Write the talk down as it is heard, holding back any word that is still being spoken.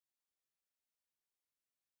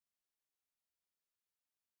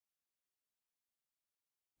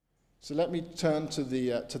So let me turn to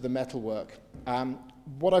the metalwork.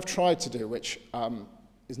 What I've tried to do, which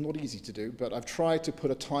is not easy to do, but I've tried to put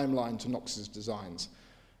a timeline to Knox's designs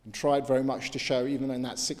and tried very much to show, even in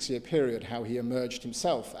that 6-year period, how he emerged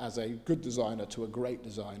himself as a good designer to a great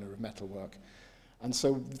designer of metalwork. And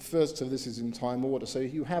so the first of this is in time order. So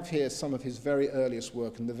you have here some of his very earliest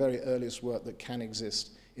work and the very earliest work that can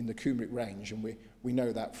exist in the Kumric range, and we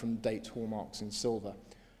know that from date hallmarks in silver.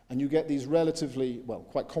 And you get these relatively, well,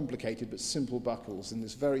 quite complicated but simple buckles in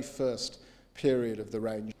this very first period of the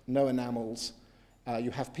range. No enamels.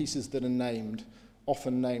 You have pieces that are named,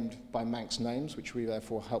 often named by Manx names, which we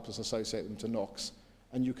therefore help us associate them to Knox.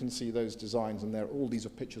 And you can see those designs, and all these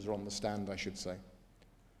pictures are on the stand, I should say.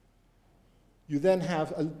 You then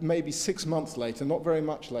have, maybe 6 months later, not very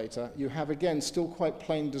much later, you have again still quite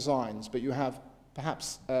plain designs, but you have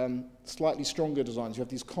perhaps slightly stronger designs. You have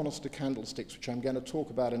these conister candlesticks, which I'm going to talk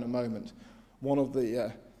about in a moment. One of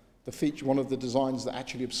the designs that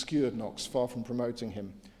actually obscured Knox, far from promoting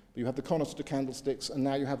him. But you have the conister candlesticks, and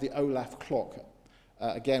now you have the Olaf clock.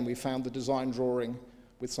 Again, we found the design drawing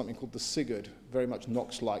with something called the Sigurd, very much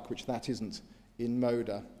Knox-like, which that isn't, in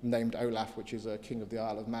Moda, named Olaf, which is a king of the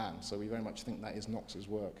Isle of Man. So we very much think that is Knox's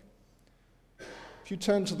work. If you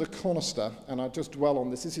turn to the conister, and I just dwell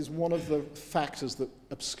on this, this is one of the factors that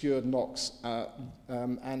obscured Knox.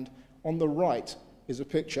 And on the right is a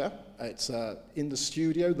picture. It's in the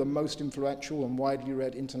Studio, the most influential and widely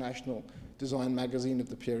read international design magazine of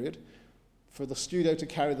the period. For the Studio to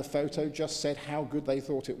carry the photo just said how good they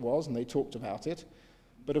thought it was, and they talked about it.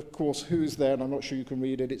 But of course, who's there, and I'm not sure you can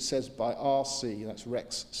read it, it says by R.C., that's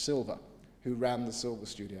Rex Silver, who ran the Silver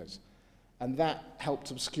Studios. And that helped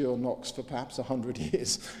obscure Knox for perhaps 100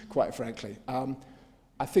 years, quite frankly.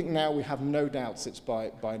 I think now we have no doubts it's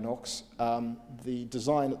by Knox. The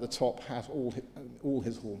design at the top has all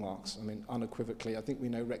his hallmarks, I mean, unequivocally. I think we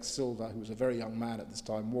know Rex Silver, who was a very young man at this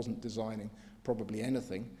time, wasn't designing probably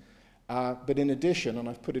anything. But in addition, and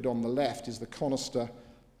I've put it on the left, is the conister.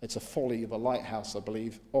 It's a folly of a lighthouse, I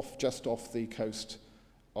believe, just off the coast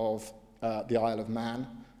of the Isle of Man.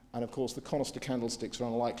 And of course, the conister candlesticks are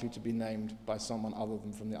unlikely to be named by someone other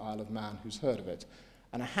than from the Isle of Man who's heard of it.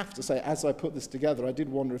 And I have to say, as I put this together, I did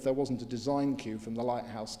wonder if there wasn't a design cue from the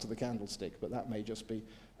lighthouse to the candlestick, but that may just be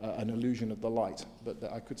an illusion of the light, but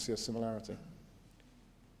I could see a similarity.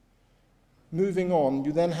 Moving on,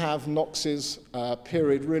 you then have Knox's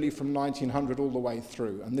period really from 1900 all the way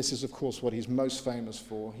through, and this is of course what he's most famous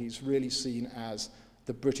for. He's really seen as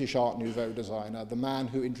the British Art Nouveau designer, the man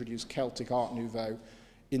who introduced Celtic Art Nouveau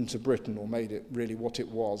into Britain, or made it really what it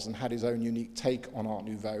was, and had his own unique take on Art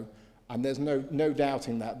Nouveau. And there's no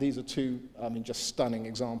doubting that. These are two, I mean, just stunning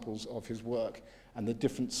examples of his work and the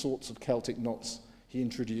different sorts of Celtic knots he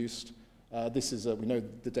introduced. This is, we know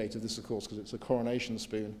the date of this, of course, because it's a coronation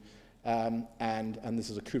spoon. And this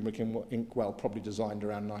is a Kumric inkwell, probably designed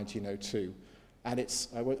around 1902. And it's,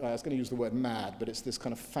 I was going to use the word mad, but it's this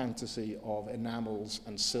kind of fantasy of enamels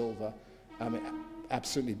and silver.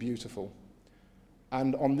 Absolutely beautiful.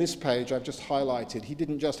 And on this page, I've just highlighted, he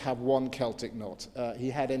didn't just have one Celtic knot. He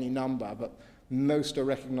had any number, but most are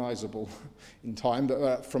recognizable in time,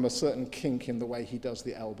 but from a certain kink in the way he does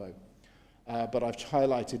the elbow. But I've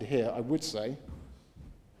highlighted here, I would say,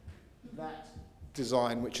 that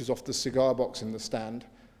design, which is off the cigar box in the stand,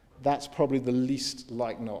 that's probably the least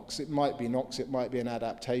like Knox. It might be Knox, it might be an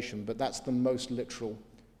adaptation, but that's the most literal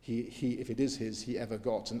if it is his, he ever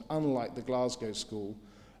got. And unlike the Glasgow school,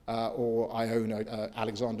 or Iona,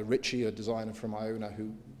 Alexander Ritchie, a designer from Iona,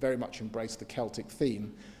 who very much embraced the Celtic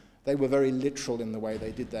theme, they were very literal in the way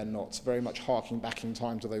they did their knots, very much harking back in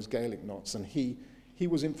time to those Gaelic knots. And he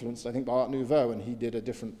was influenced, I think, by Art Nouveau, and he did a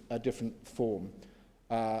different form.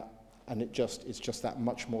 And it's just that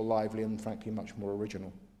much more lively and, frankly, much more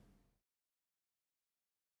original.